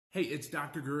Hey, it's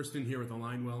Dr. Gersten here with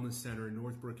Align Wellness Center in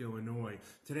Northbrook, Illinois.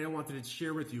 Today I wanted to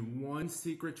share with you one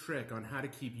secret trick on how to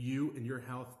keep you and your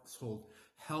household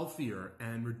healthier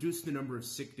and reduce the number of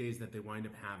sick days that they wind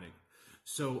up having.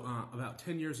 So about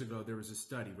 10 years ago, there was a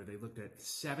study where they looked at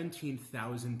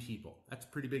 17,000 people. That's a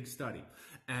pretty big study.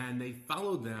 And they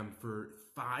followed them for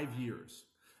 5 years.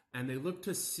 And they looked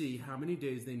to see how many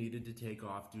days they needed to take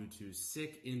off due to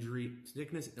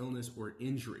sickness, illness, or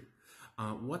injury.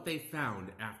 What they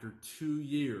found after 2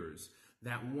 years,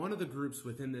 that one of the groups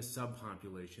within this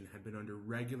subpopulation had been under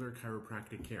regular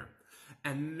chiropractic care.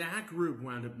 And that group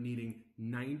wound up needing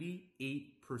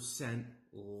 98%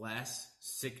 less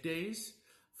sick days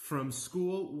from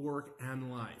school, work,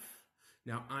 and life.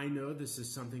 Now, I know this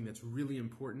is something that's really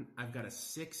important. I've got a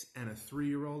 6 and a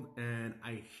 3-year-old, and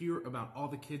I hear about all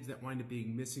the kids that wind up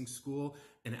being missing school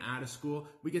and out of school.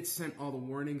 We get sent all the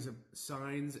warnings,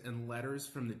 signs, and letters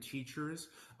from the teachers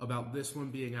about this one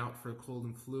being out for a cold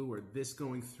and flu, or this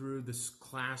going through this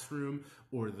classroom,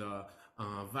 or the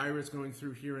virus going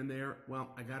through here and there. Well,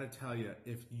 I gotta tell you,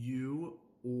 if you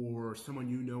or someone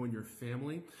you know in your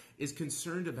family is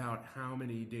concerned about how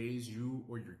many days you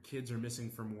or your kids are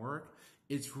missing from work,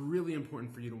 it's really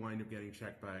important for you to wind up getting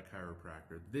checked by a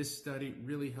chiropractor. This study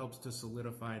really helps to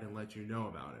solidify it and let you know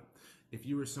about it. If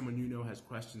you or someone you know has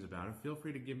questions about it, feel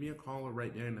free to give me a call or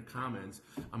write me in the comments.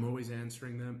 I'm always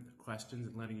answering them, the questions,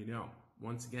 and letting you know.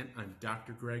 Once again, I'm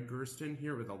Dr. Greg Gersten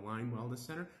here with Align Wellness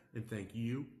Center, and thank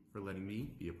you for letting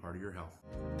me be a part of your health.